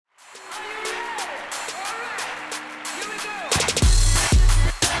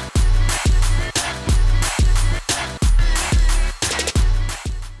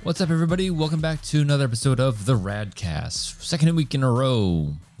What's up, everybody? Welcome back to another episode of the Radcast. Second week in a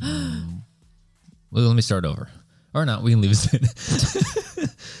row. Well, let me start over. Or not, we can leave this in.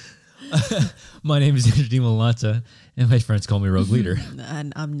 My name is Andrew Malanta, and my friends call me Rogue Leader.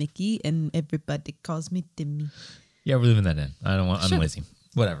 And I'm Nikki, and everybody calls me Timmy. Yeah, we're leaving that in. I don't want. I'm lazy.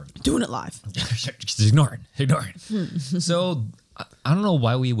 Whatever. Doing it live. Just ignore it. So, I don't know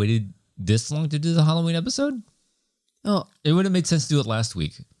why we waited this long to do the Halloween episode. Oh, It would have made sense to do it last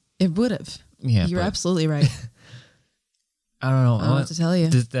week. it would have. Yeah, You're but- absolutely right. I don't know. I don't know what to tell you.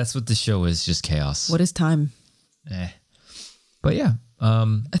 That's what the show is, just chaos. What is time? But yeah,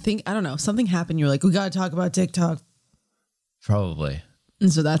 I think, I don't know, something happened. You're like, we got to talk about TikTok. probably.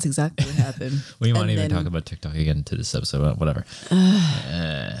 And so that's exactly what happened. We might And even then- talk about TikTok again to this episode, but whatever.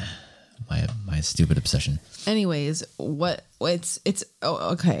 My stupid obsession. Anyways,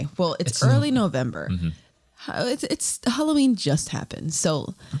 okay. Well, it's early November. It's Halloween just happened.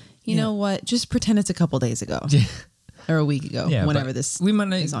 So, you know what? Just pretend it's a couple days ago. Or a week ago, whenever but this we might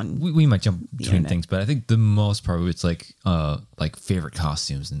not, is on. we might jump between internet. things, but I think the most part of it's like favorite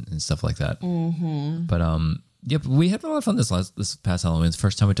costumes and stuff like that. Mm-hmm. But yep, we had a lot of fun this past Halloween. It's the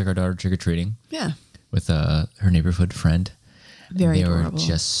first time we took our daughter trick or treating. Yeah. With her neighborhood friend. Very they adorable. were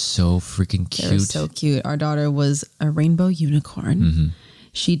just so freaking cute. They were so cute. Our daughter was a rainbow unicorn. Mm-hmm.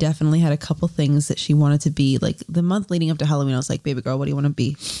 She definitely had a couple things that she wanted to be. Like the month leading up to Halloween, I was like, baby girl, what do you want to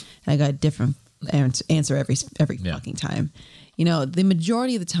be? And I got a different answer every fucking time. You know, the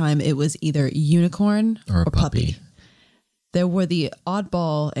majority of the time it was either unicorn Or or a puppy. puppy. There were the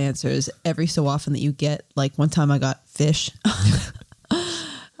oddball answers every so often that you get. Like one time I got fish.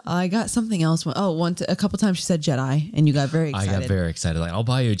 I got something else. A couple times she said Jedi, and you got very excited. I got very excited. Like, I'll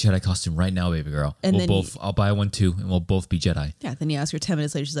buy you a Jedi costume right now, baby girl. And then I'll buy one too, and we'll both be Jedi. Yeah, then you ask her 10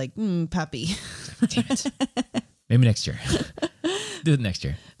 minutes later, she's like, puppy. Damn it. Maybe next year. Do it next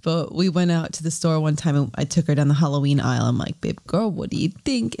year. But we went out to the store one time and I took her down the Halloween aisle. I'm like, babe girl, what do you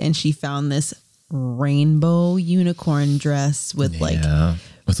think? And she found this rainbow unicorn dress with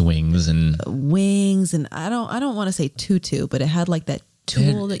with wings and wings. And I don't want to say tutu, but it had like that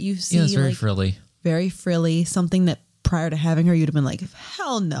tulle that you see. Yeah, it's very like, frilly. Very frilly. Something that prior to having her, you'd have been like,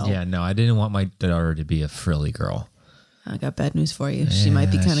 hell no. Yeah, no, I didn't want my daughter to be a frilly girl. I got bad news for you. She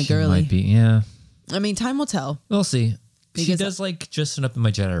might be kind of girly. Might be, yeah. I mean, time will tell. We'll see. She Because- does like dressing up in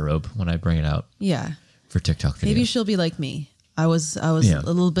my Jedi robe when I bring it out Yeah. for TikTok videos. Maybe she'll be like me. I was a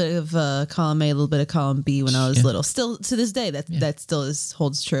little bit of column A, a little bit of column B when I was little. Still to this day, that still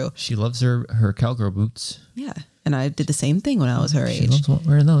holds true. She loves her cowgirl boots. Yeah, and I did the same thing when I was her She age. loves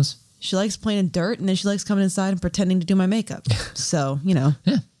wearing those. She likes playing in dirt, and then she likes coming inside and pretending to do my makeup. So Yeah.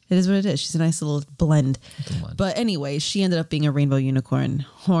 it is what it is. She's a nice little blend. But anyway, she ended up being a rainbow unicorn,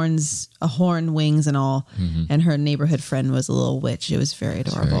 a horn, wings, and all. And her neighborhood friend was a little witch. It was very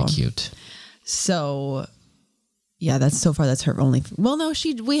adorable. Very cute. So, yeah, that's her only. Well, no,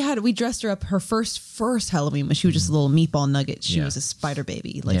 we dressed her up her first Halloween when she was just a little meatball nugget. She was a spider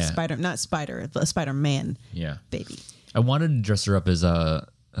baby, like a Spider-Man baby. I wanted to dress her up as a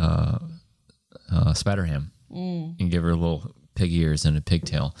Spider-Ham and give her a little pig ears and a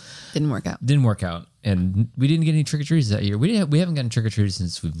pigtail. Didn't work out. Didn't work out, and we didn't get any trick or treats that year. We haven't gotten trick or treats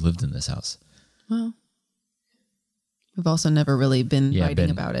since we've lived in this house. Well, we've also never really been writing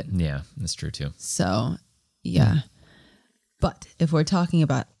about it. Yeah, that's true too. So, yeah. But if we're talking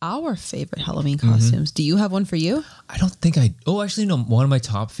about our favorite Halloween costumes, do you have one for you? I don't think actually, no. One of my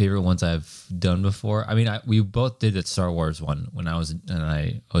top favorite ones I've done before. I mean, we both did the Star Wars one when I was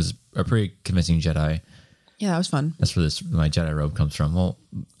a pretty convincing Jedi. Yeah, that was fun. That's where my Jedi robe comes from. Well,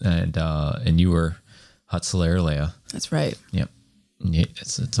 and you were Huttslayer Leia. That's right. Yep. Yeah,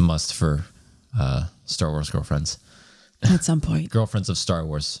 it's a must for Star Wars girlfriends. At some point. Girlfriends of Star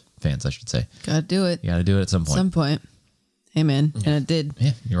Wars fans, I should say. Gotta do it. You got to do it at some point. Amen. And it did.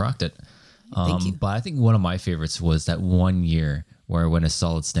 Yeah, you rocked it. Thank you. But I think one of my favorites was that one year where I went as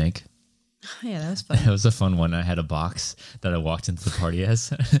Solid Snake. Yeah, that was fun. It was a fun one. I had a box that I walked into the party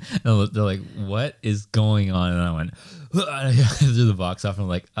as. And they're like, what is going on? And I went, I threw the box off and I'm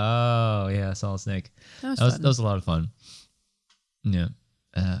like, oh, yeah, Solid Snake. That was a lot of fun. Yeah.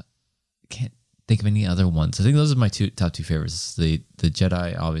 Can't think of any other ones. I think those are my top two favorites. The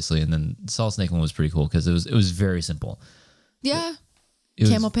Jedi, obviously, and then the Solid Snake one was pretty cool because it was very simple. Yeah. It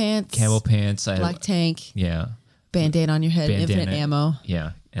was Camel pants. Black tank. Yeah. Band-aid on your head. Bandana. Infinite ammo.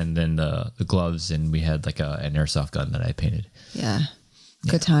 Yeah. And then the gloves, and we had like an airsoft gun that I painted. Yeah.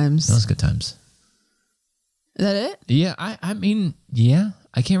 Good times. That was good times. Is that it? Yeah. I mean, yeah.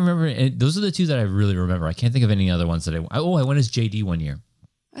 I can't remember. Those are the two that I really remember. I can't think of any other ones that I went as JD one year.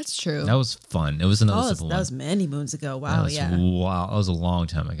 That's true. That was fun. It was another simple one. That was many moons ago. Wow, Wow, that was a long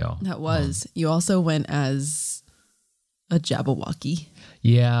time ago. That was. You also went as a Jabberwocky.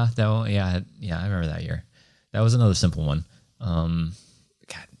 Yeah, that one, yeah, I remember that year. That was another simple one. God,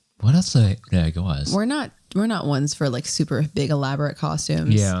 what else did I go as? We're not ones for like super big elaborate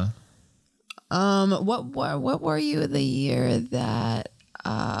costumes. Yeah. What were you the year that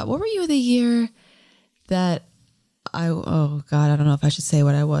what were you the year that oh God, I don't know if I should say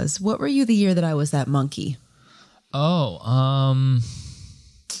what I was. What were you the year that I was that monkey? Oh,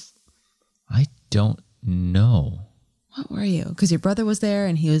 I don't know. What were you? Because your brother was there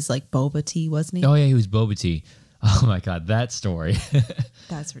and he was like Boba Tea, wasn't he? Oh yeah, he was Boba Tea. Oh my God, that story.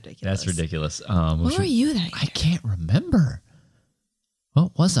 That's ridiculous. That's ridiculous. What were you that year? I can't remember.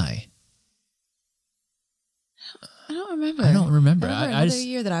 What was I? I don't remember. I don't remember. I just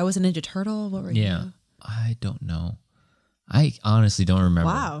year that I was a Ninja Turtle. What were you? Yeah, I don't know. I honestly don't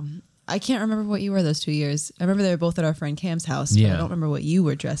remember. Wow. I can't remember what you were those 2 years. I remember they were both at our friend Cam's house, but I don't remember what you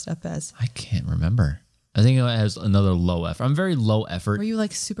were dressed up as. I can't remember. I think it has another low effort. I'm very low effort. Were you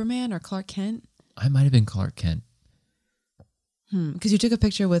like Superman or Clark Kent? I might have been Clark Kent. Because you took a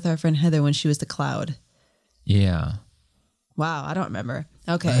picture with our friend Heather when she was the Cloud. Yeah. Wow, I don't remember.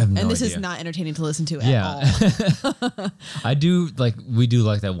 Okay, and this is not entertaining to listen to at all. We do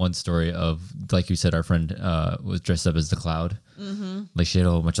like that one story of, like you said, our friend was dressed up as the Cloud. Mm-hmm. Like she had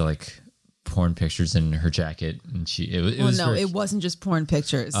a whole bunch of like porn pictures in her jacket, and it wasn't just porn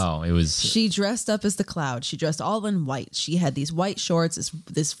pictures. Oh, it was. She dressed up as the Cloud. She dressed all in white. She had these white shorts,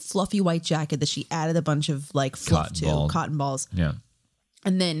 this fluffy white jacket that she added a bunch of like fluff cotton balls. Yeah.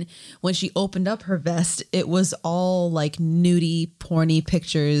 And then when she opened up her vest, it was all like nudie, porny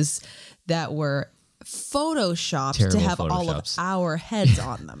pictures that were photoshopped to have all of our heads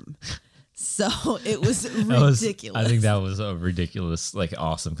on them. So it was ridiculous. I think that was a ridiculous, like,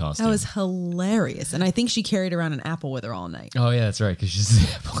 awesome costume. That was hilarious. And I think she carried around an apple with her all night. Oh, yeah, that's right. Because she's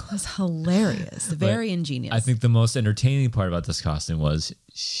the apple. It was hilarious. Very ingenious. I think the most entertaining part about this costume was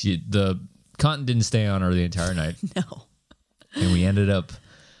the cotton didn't stay on her the entire night. No. And we ended up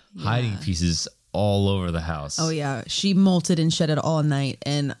hiding pieces all over the house. Oh, yeah. She molted and shedded all night.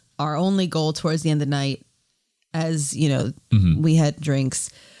 And our only goal towards the end of the night, as, you know, we had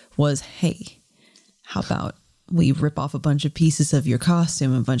drinks, was, hey, how about we rip off a bunch of pieces of your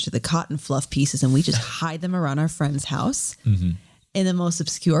costume, a bunch of the cotton fluff pieces, and we just hide them around our friend's house in the most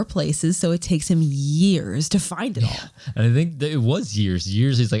obscure places. So it takes him years to find it all. And I think that it was years.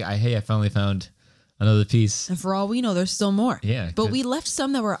 He's like, hey, I finally found another piece. And for all we know, there's still more. Yeah. But we left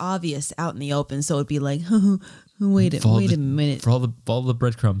some that were obvious out in the open. So it'd be like, wait a minute. For all the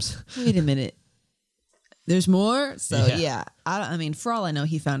breadcrumbs. Wait a minute. There's more. So yeah. I mean, for all I know,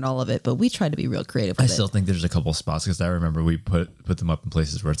 he found all of it, but we tried to be real creative with it. I still think there's a couple spots because I remember we put them up in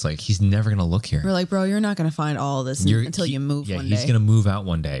places where it's like, he's never going to look here. We're like, bro, you're not going to find all of this until you move one day. Yeah, he's going to move out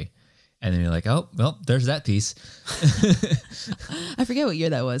one day. And then you're like, oh, well, there's that piece. I forget what year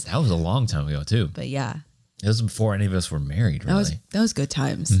that was. That was a long time ago, too. But yeah. It was before any of us were married, really. That was good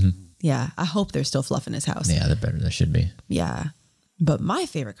times. Mm-hmm. Yeah. I hope there's still fluff in his house. Yeah, there should be. Yeah. But my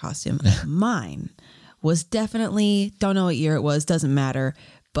favorite costume, mine, was definitely, don't know what year it was, doesn't matter.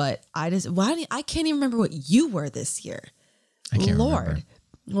 But I can't even remember what you were this year. I can't remember.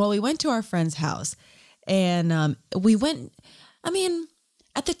 Well, we went to our friend's house and we went, I mean,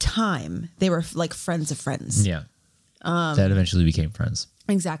 at the time, they were like friends of friends. Yeah. That eventually became friends.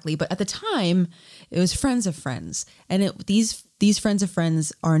 Exactly. But at the time, it was friends of friends. And these friends of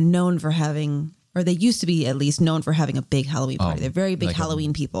friends are known for having, or they used to be at least known for having a big Halloween party. They're very big, like,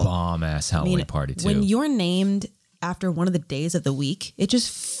 Halloween people. Bomb-ass Halloween party, too. When you're named after one of the days of the week, it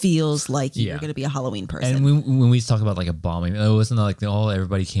just feels like you're going to be a Halloween person. And when we talk about like a bombing, it wasn't like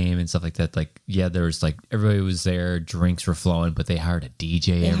everybody came and stuff like that. Like, yeah, there was like everybody was there, drinks were flowing, but they hired a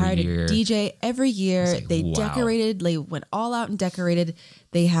DJ every year. They hired a DJ every year. Like, they decorated. They went all out and decorated.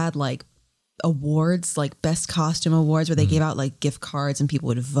 They had like awards, like best costume awards, where they gave out like gift cards and people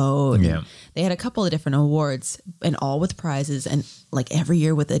would vote. Yeah. They had a couple of different awards and all with prizes, and like every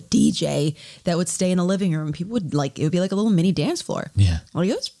year with a DJ that would stay in a living room. People would like, it would be like a little mini dance floor. Yeah. Like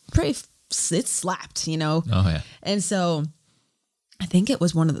it was pretty, it slapped, you know? Oh yeah. And so I think it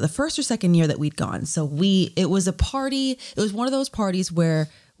was one of the first or second year that we'd gone. So it was a party. It was one of those parties where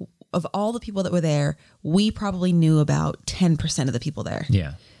of all the people that were there, we probably knew about 10% of the people there.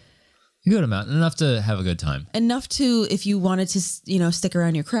 Yeah. A good amount, enough to have a good time. Enough to, if you wanted to, stick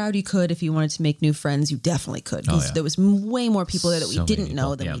around your crowd, you could. If you wanted to make new friends, you definitely could. Because there was way more people there that we didn't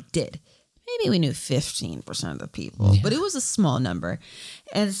know than we did. Maybe we knew 15% of the people, but it was a small number.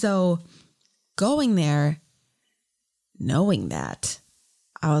 And so going there, knowing that,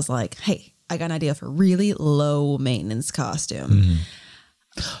 I was like, hey, I got an idea for a really low maintenance costume.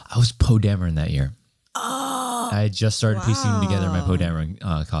 I was Poe Dameron that year. Oh, I had just started piecing together my Poe Dameron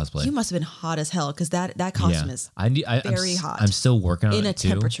cosplay. You must have been hot as hell because that costume is very hot. I'm still working on it in a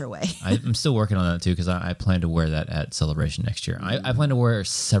temperature way. I'm still working on that too because I plan to wear that at Celebration next year. I plan to wear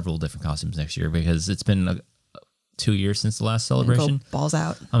several different costumes next year because it's been 2 years since the last Celebration. Go balls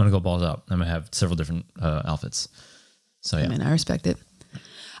out. I'm gonna go balls out. I'm gonna have several different outfits. So yeah, I mean, I respect it.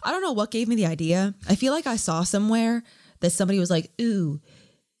 I don't know what gave me the idea. I feel like I saw somewhere that somebody was like, "Ooh,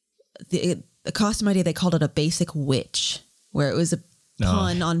 the costume idea." They called it a basic witch, where it was a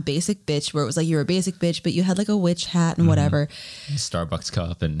pun on basic bitch, where it was like you're a basic bitch, but you had like a witch hat and whatever. Starbucks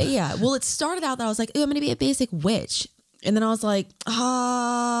cup and yeah. Well, it started out that I was like, "Ooh, I'm gonna be a basic witch," and then I was like,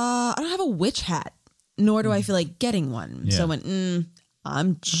 I don't have a witch hat, nor do I feel like getting one. Yeah. So I went,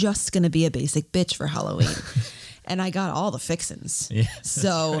 I'm just gonna be a basic bitch for Halloween. And I got all the fixins. Yeah,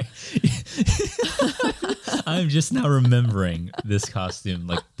 so right. I'm just now remembering this costume.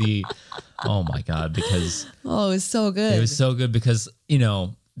 Like oh my God, because it was so good. It was so good because,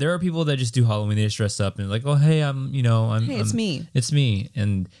 there are people that just do Halloween, they just dress up and like, oh hey, it's me. It's me.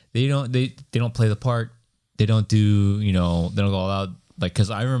 And they don't play the part. They don't do, they don't go all out. Like, cause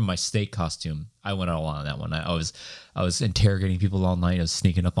I remember my steak costume. I went all on that one. I was interrogating people all night. I was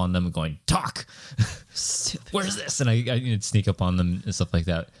sneaking up on them and going, talk. Where's this? And I'd sneak up on them and stuff like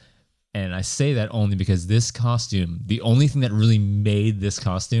that. And I say that only because this costume, the only thing that really made this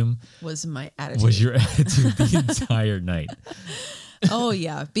costume was my attitude. Was your attitude the entire night. Oh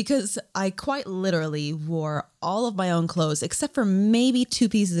yeah, because I quite literally wore all of my own clothes except for maybe 2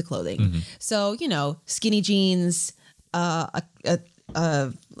 pieces of clothing. Mm-hmm. So, skinny jeans, like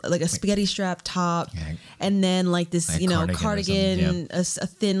a spaghetti strap top, and then like this, cardigan, a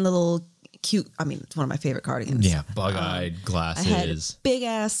thin little cute. I mean, it's one of my favorite cardigans. Yeah, bug-eyed glasses. I had big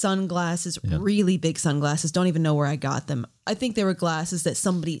ass sunglasses, really big sunglasses. Don't even know where I got them. I think they were glasses that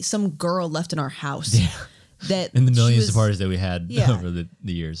some girl left in our house. Yeah. That in the millions of parties that we had over the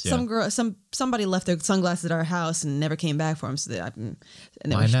years. Yeah. Somebody left their sunglasses at our house and never came back for them. So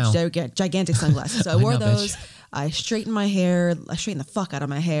they were gigantic sunglasses. So I wore those. Bitch. I straightened my hair. I straightened the fuck out of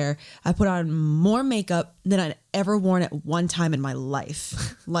my hair. I put on more makeup than I'd ever worn at one time in my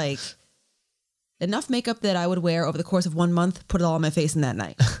life. Like enough makeup that I would wear over the course of 1 month, put it all on my face in that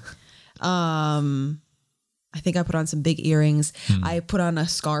night. I think I put on some big earrings. I put on a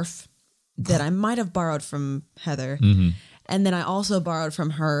scarf that I might have borrowed from Heather. Mm-hmm. And then I also borrowed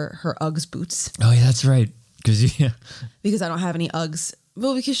from her Uggs boots. Oh yeah, that's right. Because I don't have any Uggs.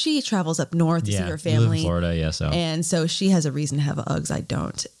 Well, because she travels up north to see her family. You live in Florida, so. And so she has a reason to have Uggs. I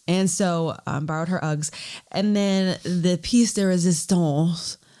don't. And so borrowed her Uggs. And then the piece de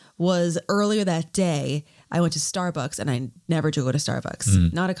resistance was earlier that day, I went to Starbucks, and I never do go to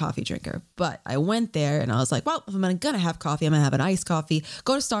Starbucks. Not a coffee drinker. But I went there and I was like, well, if I'm going to have coffee, I'm going to have an iced coffee.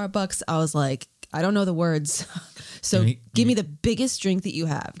 Go to Starbucks. I was like, I don't know the words. So give me the biggest drink that you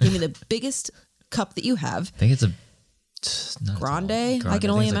have. Give me the biggest cup that you have. I think it's a grande. I can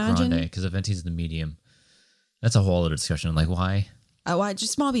only imagine. Because a venti is the medium. That's a whole other discussion. Like why? Why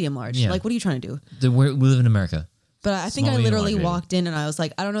just small, medium, large? Yeah. Like what are you trying to do? We live in America. But I think I literally walked in and I was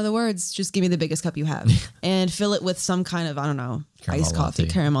like, I don't know the words. Just give me the biggest cup you have and fill it with some kind of, I don't know, iced coffee,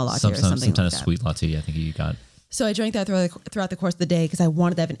 caramel latte or something some kind of sweet latte. I think you got. So I drank that throughout the course of the day because I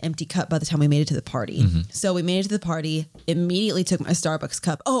wanted to have an empty cup by the time we made it to the party. Mm-hmm. So we made it to the party, immediately took my Starbucks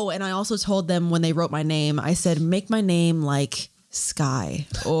cup. Oh, and I also told them when they wrote my name, I said, make my name like Sky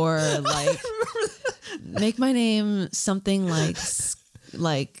or like make my name something like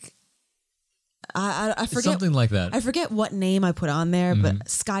I forget something like that. I forget what name I put on there, but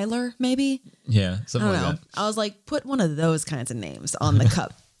Skylar maybe. Yeah, something like that. I was like, put one of those kinds of names on the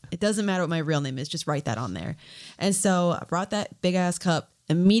cup. It doesn't matter what my real name is, just write that on there. And so I brought that big ass cup.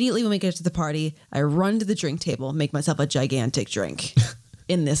 Immediately when we get to the party, I run to the drink table, make myself a gigantic drink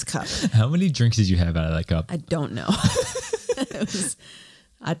in this cup. How many drinks did you have out of that cup? I don't know.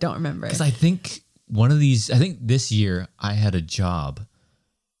 I don't remember. Because I think this year I had a job.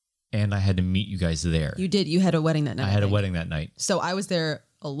 And I had to meet you guys there. You did. You had a wedding that night. I had a wedding that night. So I was there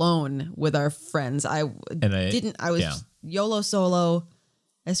alone with our friends. I was YOLO solo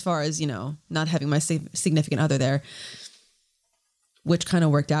as far as, not having my significant other there, which kind of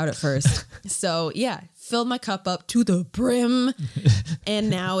worked out at first. So yeah, filled my cup up to the brim. And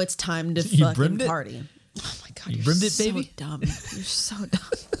now it's time to fucking party. Oh my God. You're brimmed it, so baby? Dumb. You're so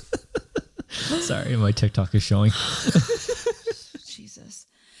dumb. Sorry, my TikTok is showing. Jesus.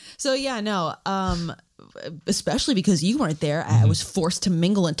 So yeah, no, especially because you weren't there, I was forced to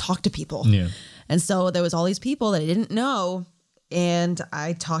mingle and talk to people. Yeah. And so there was all these people that I didn't know and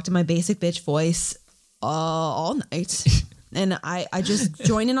I talked in my basic bitch voice all night. And I just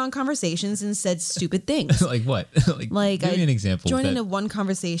joined in on conversations and said stupid things. Like what? Like give me an example. Joined into one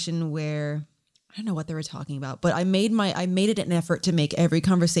conversation where I don't know what they were talking about, but I made it an effort to make every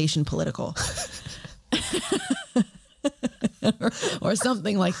conversation political. or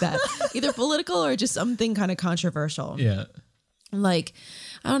something like that. Either political or just something kind of controversial. Yeah. Like,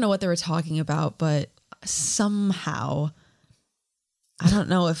 I don't know what they were talking about, but somehow, I don't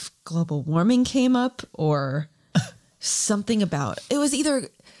know if global warming came up or something about, it was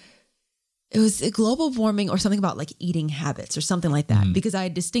global warming or something about like eating habits or something like that. Because I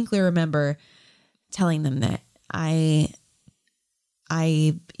distinctly remember telling them that I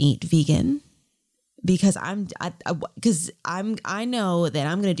eat vegan because I know that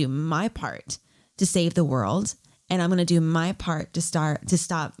I'm going to do my part to save the world, and I'm going to do my part to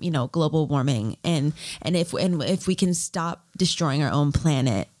stop, global warming, and if we can stop destroying our own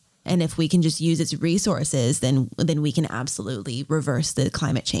planet, and if we can just use its resources, then we can absolutely reverse the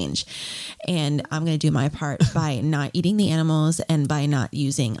climate change. And I'm going to do my part by not eating the animals and by not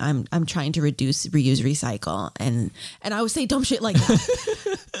using. I'm trying to reduce, reuse, recycle, and I would say dumb shit like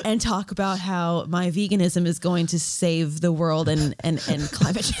that, and talk about how my veganism is going to save the world and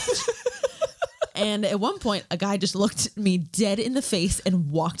climate change. And at one point, a guy just looked me dead in the face and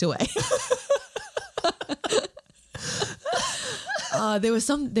walked away. There was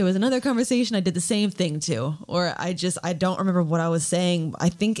another conversation I did the same thing to, or I don't remember what I was saying. I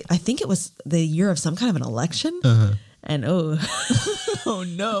think it was the year of some kind of an election. And oh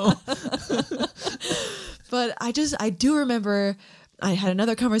no. But I do remember I had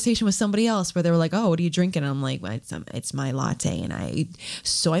another conversation with somebody else where they were like, "Oh, what are you drinking?" And I'm like, well, it's my latte, and I eat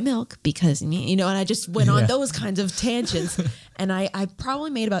soy milk because, and I just went on those kinds of tangents. And I probably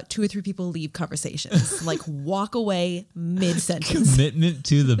made about 2 or 3 people leave conversations, like walk away mid-sentence. Commitment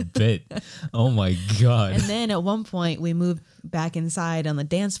to the bit. Oh my God. And then at one point we moved back inside on the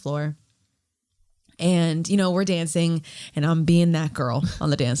dance floor. And, we're dancing, and I'm being that girl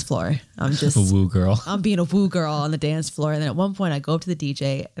on the dance floor. I'm just a woo girl. I'm being a woo girl on the dance floor. And then at one point I go up to the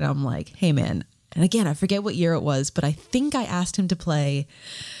DJ and I'm like, "Hey man." And again, I forget what year it was, but I think I asked him to play.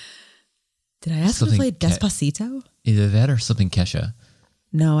 Did I ask him to play Despacito? Either that or something Kesha.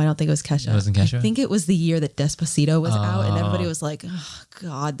 No, I don't think it was Kesha. It wasn't Kesha? I think it was the year that Despacito was out, and everybody was like, "Oh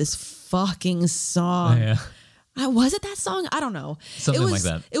God, this fucking song." Yeah. Was it that song? I don't know. Something like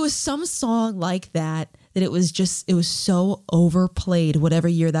that. It was some song like that it was so overplayed, whatever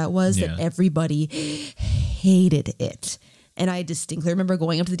year that was, that everybody hated it. And I distinctly remember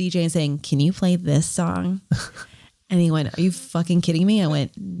going up to the DJ and saying, "Can you play this song?" And he went, "Are you fucking kidding me?" I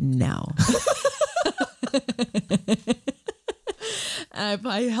went, "No."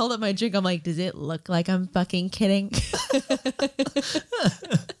 I held up my drink. I'm like, "Does it look like I'm fucking kidding?"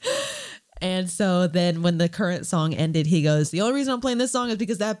 And so then when the current song ended, he goes, "The only reason I'm playing this song is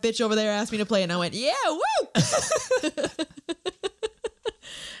because that bitch over there asked me to play it." And I went, "Yeah, woo!"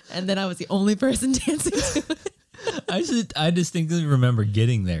 And then I was the only person dancing to it. I distinctly remember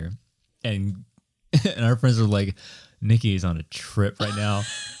getting there, and our friends were like, "Nikki is on a trip right now."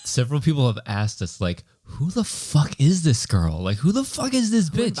 Several people have asked us, like, "Who the fuck is this girl? Like, who the fuck is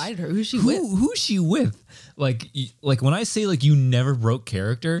this bitch? Who invited her? Who's she with? Who's she with?" Like when I say like you never broke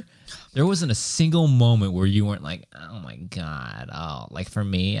character, there wasn't a single moment where you weren't like, "Oh my God." Oh, like for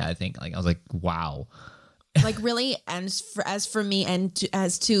me, I think like I was like, wow. Like really, and as for me, and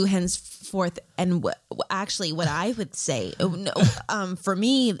as to henceforth, and actually, what I would say, for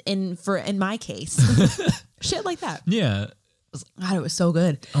me, in my case, shit like that. Yeah. God, it was so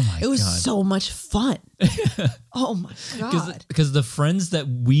good. Oh my God. It was so much fun. Oh my God. Because the friends that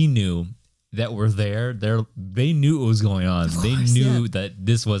we knew that were there, they knew what was going on. They knew that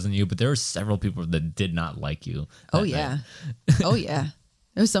this wasn't you, but there were several people that did not like you. Oh yeah. Oh yeah.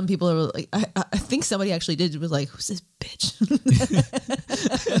 There was some people that were like, I think somebody actually was like, "Who's this bitch?"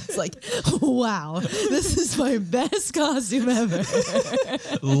 It's like, wow, this is my best costume ever.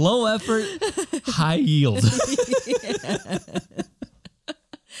 Low effort, high yield. Yeah.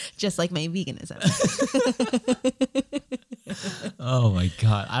 Just like my veganism. Oh my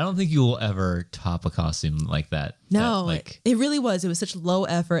God. I don't think you will ever top a costume like that. No, it really was. It was such low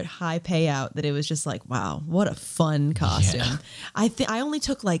effort, high payout that it was just like, wow, what a fun costume. Yeah. I think I only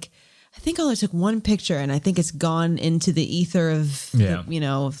took one picture, and I think it's gone into the ether of,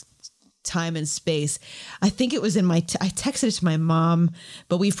 time and space. I think it was in I texted it to my mom,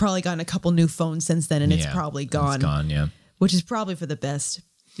 but we've probably gotten a couple new phones since then, and it's probably gone. It's gone, yeah. Which is probably for the best,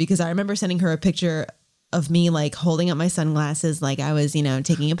 because I remember sending her a picture of me like holding up my sunglasses like I was,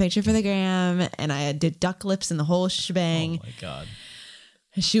 taking a picture for the gram, and I did duck lips and the whole shebang. Oh my God.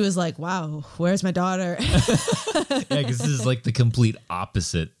 And she was like, wow, where's my daughter? Yeah, because this is like the complete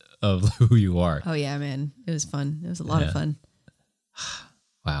opposite of who you are. Oh yeah, man. It was fun. It was a lot of fun.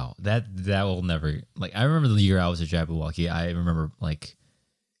 Wow. That will never, like, I remember the year I was at Jabberwocky, I remember like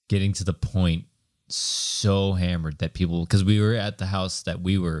getting to the point so hammered that people, because we were at the house that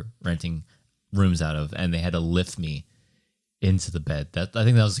we were renting rooms out of, and they had to lift me into the bed. I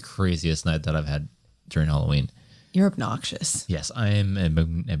think that was the craziest night that I've had during Halloween. You're obnoxious. Yes, I am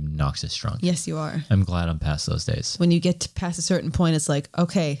an obnoxious drunk. Yes, you are. I'm glad I'm past those days. When you get to past a certain point, it's like,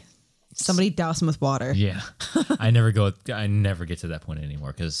 okay, somebody douse him with water. Yeah. I never get to that point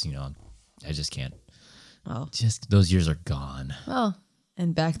anymore because, I just can't. Oh. Just those years are gone. Well,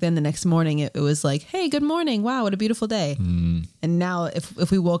 and back then the next morning it was like, hey, good morning. Wow, what a beautiful day. And now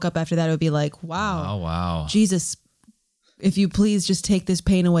if we woke up after that, it would be like, wow. Oh, wow. Jesus, if you please just take this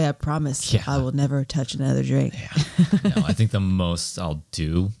pain away, I promise I will never touch another drink. Yeah. No, I think the most I'll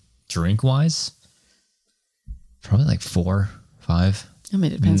do drink-wise, probably like 4, 5. I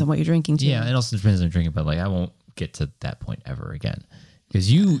mean, it depends on what you're drinking too. Yeah, it also depends on drinking, but like I won't get to that point ever again.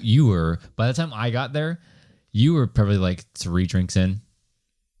 Because you were, by the time I got there, you were probably like 3 drinks in.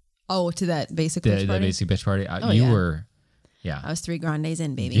 Oh, to that basic bitch party? The basic bitch party. You were, I was 3 grandes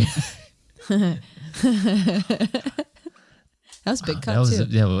in, baby. Yeah. That was a big cup too.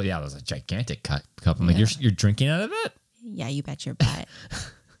 Yeah, it was a gigantic cup. I'm like, you're drinking out of it? Yeah, you bet your butt.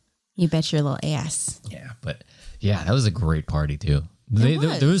 You bet your little ass. Yeah, but yeah, that was a great party too.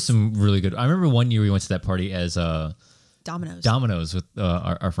 There was some really good. I remember one year we went to that party as Domino's with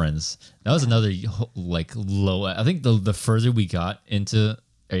our friends. That was another like low. I think the further we got into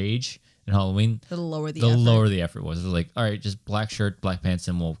age in Halloween, the lower the effort was. It was like, all right, just black shirt, black pants,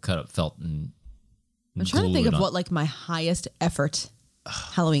 and we'll cut up felt and. I'm trying to think of what like my highest effort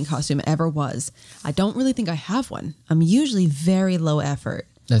Halloween costume ever was. I don't really think I have one. I'm usually very low effort.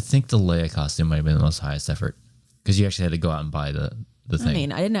 I think the Leia costume might have been the most highest effort because you actually had to go out and buy the thing. I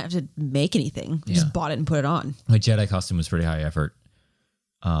mean, I didn't have to make anything. I just bought it and put it on. My Jedi costume was pretty high effort.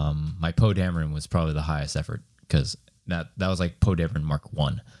 My Poe Dameron was probably the highest effort because that was like Poe Dameron Mark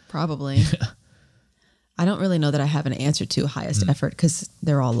 1. Probably. I don't really know that I have an answer to highest effort because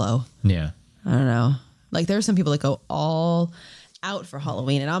they're all low. Yeah. I don't know. Like there are some people that go all out for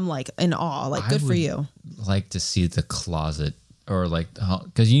Halloween, and I'm like in awe. Like, good for you. Like to see the closet, or like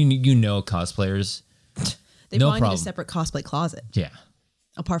because you know cosplayers, they probably need a separate cosplay closet. Yeah,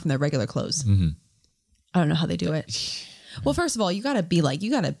 apart from their regular clothes. I don't know how they do it. Well, first of all, you gotta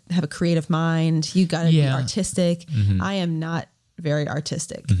have a creative mind. You gotta be artistic. I am not very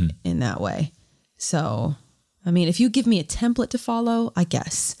artistic in that way. So, I mean, if you give me a template to follow, I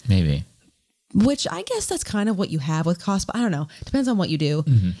guess maybe. Which I guess that's kind of what you have with cosplay. I don't know. Depends on what you do.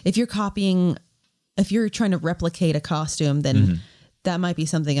 If you're trying to replicate a costume, then that might be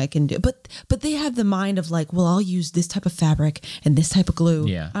something I can do. But they have the mind of like, well, I'll use this type of fabric and this type of glue.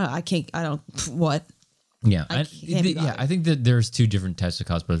 Yeah. I think that there's 2 different types of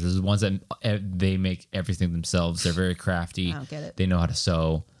cosplayers. There's the ones that they make everything themselves. They're very crafty. I don't get it. They know how to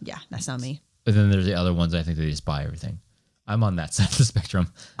sew. Yeah, that's not me. But then there's the other ones I think they just buy everything. I'm on that side of the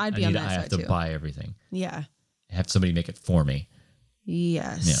spectrum. I'd be on that side too. I have to buy everything. Yeah. Have somebody make it for me.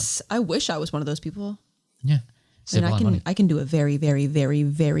 Yes. Yeah. I wish I was one of those people. Yeah. And I can do a very, very, very,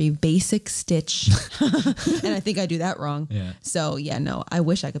 very basic stitch. And I think I do that wrong. Yeah. So yeah, no, I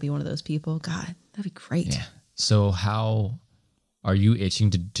wish I could be one of those people. God, that'd be great. Yeah. So how are you itching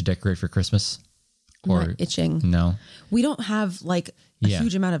to decorate for Christmas? Or not itching. No. We don't have like a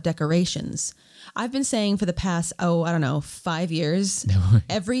huge amount of decorations. I've been saying for the past, 5 years,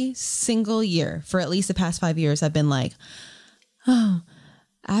 every single year for at least the past 5 years, I've been like,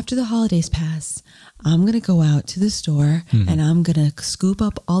 after the holidays pass, I'm going to go out to the store and I'm going to scoop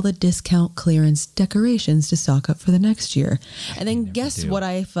up all the discount clearance decorations to stock up for the next year. And then guess what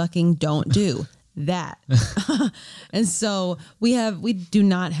I fucking don't do? That. And so we do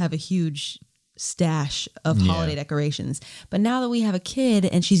not have a huge stash of holiday decorations, but now that we have a kid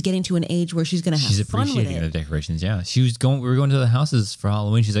and she's getting to an age where she's gonna have fun with it. She's appreciating the decorations. Yeah, we were going to the houses for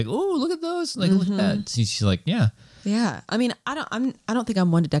Halloween. She's like, "Oh, look at those! Like, look at that." She's like, "Yeah, yeah." I mean, I don't think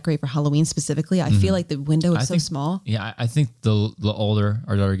I'm one to decorate for Halloween specifically. I feel like the window is so small. Yeah, I think the older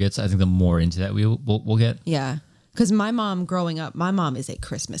our daughter gets, I think the more into that we'll get. Yeah, because my mom growing up, my mom is a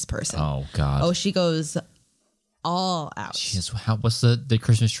Christmas person. Oh God. Oh, she goes all out. Jeez, what's the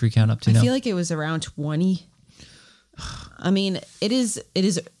Christmas tree count up to now? I feel like it was around 20. I mean, it is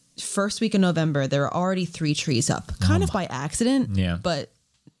first week of November. There are already 3 trees up, kind of by accident. Yeah. But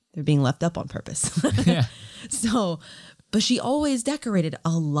they're being left up on purpose. Yeah. So, but she always decorated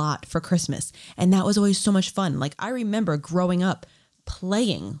a lot for Christmas. And that was always so much fun. Like I remember growing up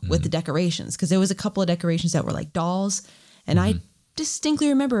playing with the decorations because there was a couple of decorations that were like dolls. And I distinctly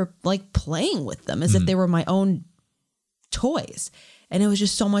remember like playing with them as if they were my own toys. And it was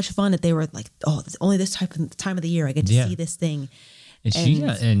just so much fun that they were like, oh, it's only this time of the year I get to see this thing.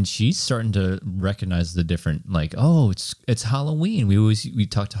 And she's starting to recognize the different, like, oh, it's Halloween. We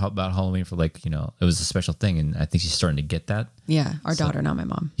talked about Halloween for like, it was a special thing, and I think she's starting to get that. Yeah, our daughter, not my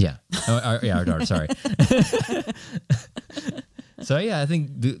mom. Yeah, our daughter. Sorry. So yeah, I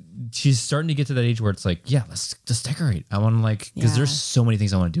think she's starting to get to that age where it's like, yeah, let's decorate. I want to because there's so many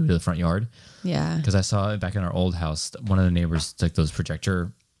things I want to do to the front yard. Yeah, because I saw it back in our old house. One of the neighbors took those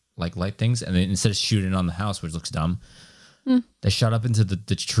projector like light things, and then instead of shooting on the house, which looks dumb. They shot up into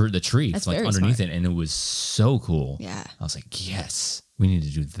the tree. It's like underneath it, and it was so cool. Yeah. I was like, yes, we need to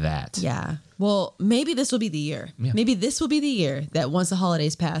do that. Yeah. Well, maybe this will be the year. Yeah. Maybe this will be the year that once the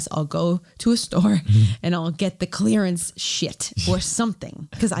holidays pass, I'll go to a store and I'll get the clearance shit or something.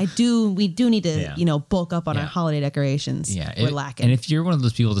 Because we do need to, bulk up on our holiday decorations. Yeah. We're lacking. And if you're one of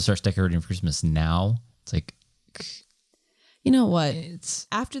those people that starts decorating for Christmas now, it's like, you know what?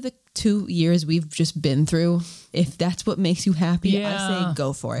 After the 2 years we've just been through, if that's what makes you happy, I say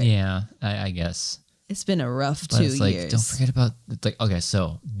go for it. Yeah, I guess. It's been a rough 2 years. Don't forget about, okay,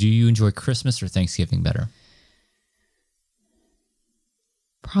 so do you enjoy Christmas or Thanksgiving better?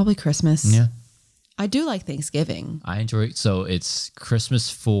 Probably Christmas. Yeah. I do like Thanksgiving. I enjoy it. So it's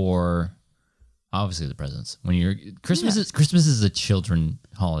Christmas for, obviously, the presents. Christmas is a children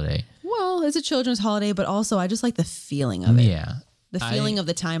holiday. Well, it's a children's holiday, but also I just like the feeling of it. Yeah. The feeling of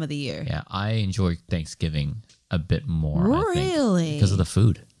the time of the year. Yeah, I enjoy Thanksgiving a bit more. Really? I think, because of the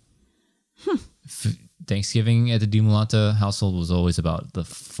food. Thanksgiving at the DiMolanta household was always about the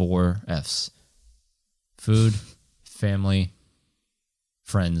 4 F's: food, family,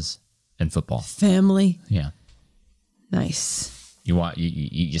 friends, and football. Family. Yeah. Nice.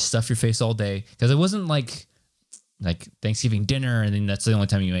 You stuff your face all day, because it wasn't like Thanksgiving dinner and then that's the only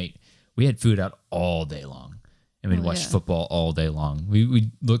time you ate. We had food out all day long, and we'd watch football all day long.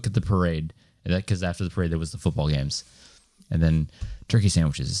 We'd look at the parade, because after the parade there was the football games, and then turkey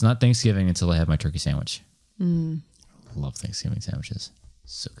sandwiches. It's not Thanksgiving until I have my turkey sandwich. Love Thanksgiving sandwiches.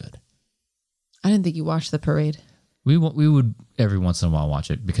 So good. I didn't think you watched the parade. We would every once in a while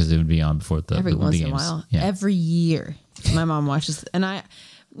watch it because it would be on before the every once games. In a while. Yeah. Every year my mom watches, and I,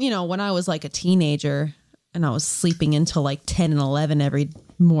 when I was like a teenager and I was sleeping until like 10 and 11 every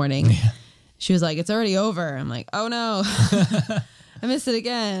morning, she was like, it's already over. I'm like, oh no, I missed it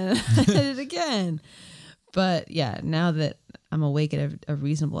again. I did it again. But yeah, now that I'm awake at a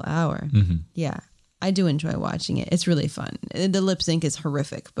reasonable hour, I do enjoy watching it. It's really fun. The lip sync is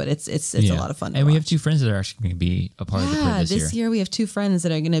horrific, but it's a lot of fun. And we have 2 friends that are actually going to be a part of the parade this year. We have 2 friends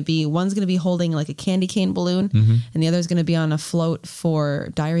that are going to be. One's going to be holding like a candy cane balloon, and the other is going to be on a float for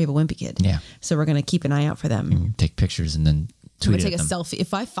Diary of a Wimpy Kid. Yeah. So we're going to keep an eye out for them. And take pictures and then tweet I'm going to take a selfie.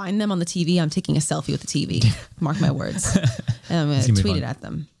 If I find them on the TV, I'm taking a selfie with the TV. Mark my words. And I'm going to tweet it at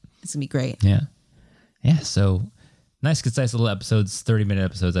them. It's going to be great. Yeah. Yeah. So nice, concise little episodes, 30-minute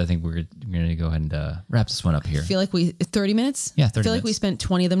episodes. I think we're going to go ahead and wrap this one up here. I feel like 30 minutes? Yeah, 30 I feel minutes. like we spent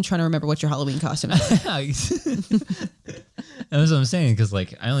 20 of them trying to remember what your Halloween costume is. That's what I'm saying, because I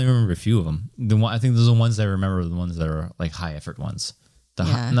only remember a few of them. I think those are the ones that I remember, the ones that are like high effort ones.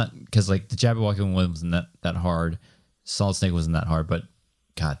 Not because the Jabberwocky one wasn't that hard. Solid Snake wasn't that hard, but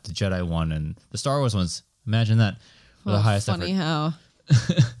God, the Jedi one and the Star Wars ones. Imagine that. The highest effort.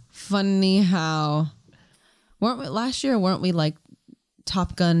 Funny how. Weren't we last year? Weren't we like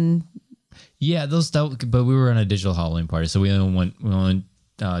Top Gun? Yeah, but we were on a digital Halloween party, so we only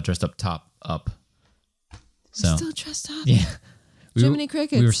dressed up top up. So still dressed up. Yeah, Jiminy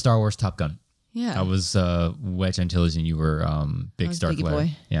Crickets. We were Star Wars Top Gun. Yeah, I was Wedge Antilles, and you were Big Stark Biggie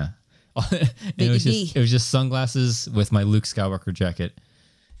Boy. Yeah, Biggie it was just sunglasses with my Luke Skywalker jacket,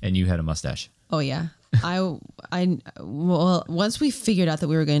 and you had a mustache. Oh yeah. Well, once we figured out that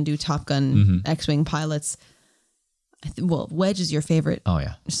we were going to do Top Gun X-Wing pilots, Wedge is your favorite. Oh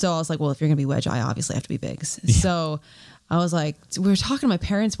yeah. So I was like, well, if you're going to be Wedge, I obviously have to be Biggs. Yeah. So I was like, we were talking to my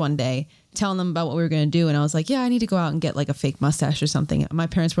parents one day, telling them about what we were going to do. And I was like, yeah, I need to go out and get like a fake mustache or something. And my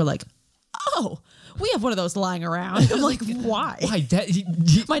parents were like, oh, we have one of those lying around. I'm like, why? Why, Dad?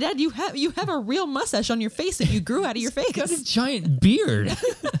 My dad, you have a real mustache on your face that you grew out of your face. Got a giant beard.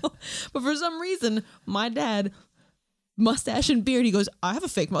 But for some reason, my dad, mustache and beard, he goes, I have a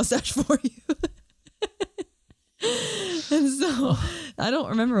fake mustache for you. And so I don't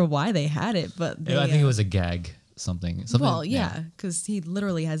remember why they had it, but I think it was a gag. something. Well, yeah, because he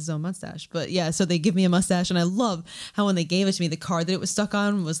literally has his own mustache. But yeah, so they give me a mustache, and I love how when they gave it to me, the card that it was stuck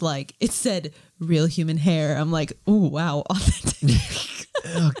on was like, it said real human hair. I'm like, ooh, wow, authentic.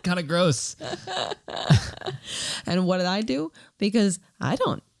 Kind of gross. And what did I do? Because I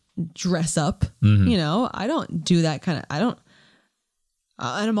don't dress up, you know, I don't do that kind of, I don't.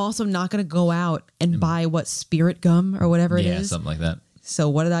 And I'm also not going to go out and buy Spirit gum or whatever it is. Yeah, something like that. So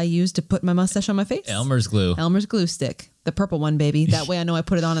what did I use to put my mustache on my face? Elmer's glue. Elmer's glue stick. The purple one, baby. That way I know I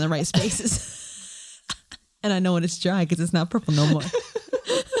put it on in the right spaces. And I know when it's dry because it's not purple no more.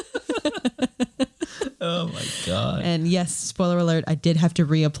 Oh my God. And yes, spoiler alert, I did have to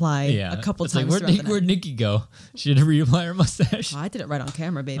reapply a couple times. Like, where'd Nikki go? She had to reapply her mustache. Oh, I did it right on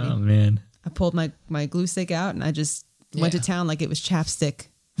camera, baby. Oh, man. I pulled my glue stick out and I just went to town like it was chapstick.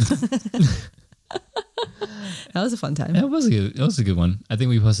 That was a fun time. It was a good one. I think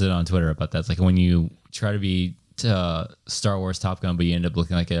we posted it on Twitter about that. It's like when you try to be Star Wars Top Gun, but you end up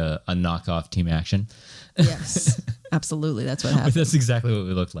looking like a knockoff Team Action. Yes, absolutely. That's what happened. That's exactly what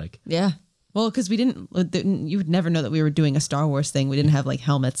we looked like. Yeah. Well, because we didn't, you would never know that we were doing a Star Wars thing. We didn't have like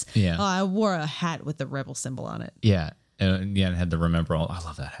helmets. Yeah. Oh, I wore a hat with the Rebel symbol on it. Yeah. And it had the Remember All. I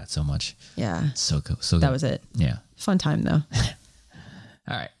love that hat so much. Yeah. It's so cool. So good. That was it. Yeah. Fun time though.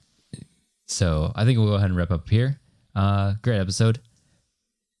 All right. So I think we'll go ahead and wrap up here. Great episode.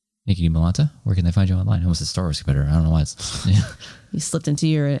 Nikki Malanta, where can they find you online? I almost said Star Wars competitor. I don't know why it's... You slipped into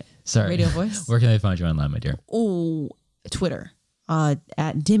your radio voice. Where can they find you online, my dear? Oh, Twitter. At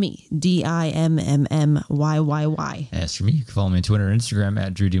Dimmy, DIMMMYYY. As for me, you can follow me on Twitter and Instagram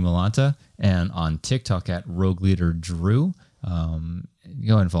at Drew D. Malanta and on TikTok at Rogue Leader Drew. Go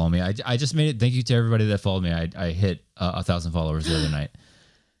ahead and follow me. I just made it. Thank you to everybody that followed me. I hit 1,000 followers the other night.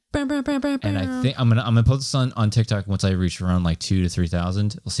 And I think I'm gonna post this on TikTok once I reach around like 2,000 to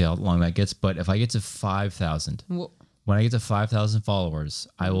 3,000. We'll see how long that gets. But if I get to 5,000, when I get to 5,000 followers,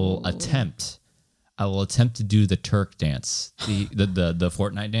 I will attempt to do the Turk dance, the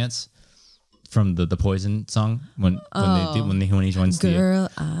Fortnite dance from the Poison song when he joins the girl.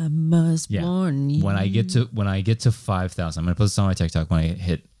 I must warn you. When I get to 5,000, I'm gonna post this on my TikTok when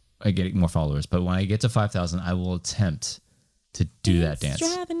I get more followers. But when I get to 5,000, I will attempt to do that dance.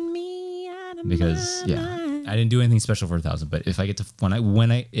 Driving me out of because my mind. I didn't do anything special for 1,000. But if I get to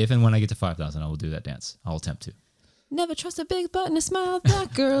when I get to 5,000, I will do that dance. I'll attempt to. Never trust a big butt and a smile.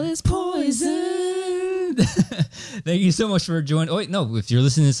 That girl is poison. Thank you so much for joining. Oh wait, no! If you're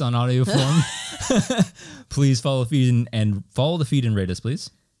listening to this on audio form, please follow the feed and follow the feed and rate us, please.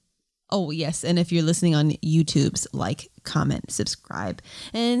 Oh yes, and if you're listening on YouTube's, like, comment, subscribe,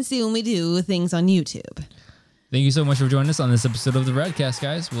 and see when we do things on YouTube. Thank you so much for joining us on this episode of the Radcast,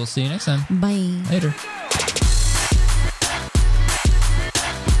 guys. We'll see you next time. Bye. Later.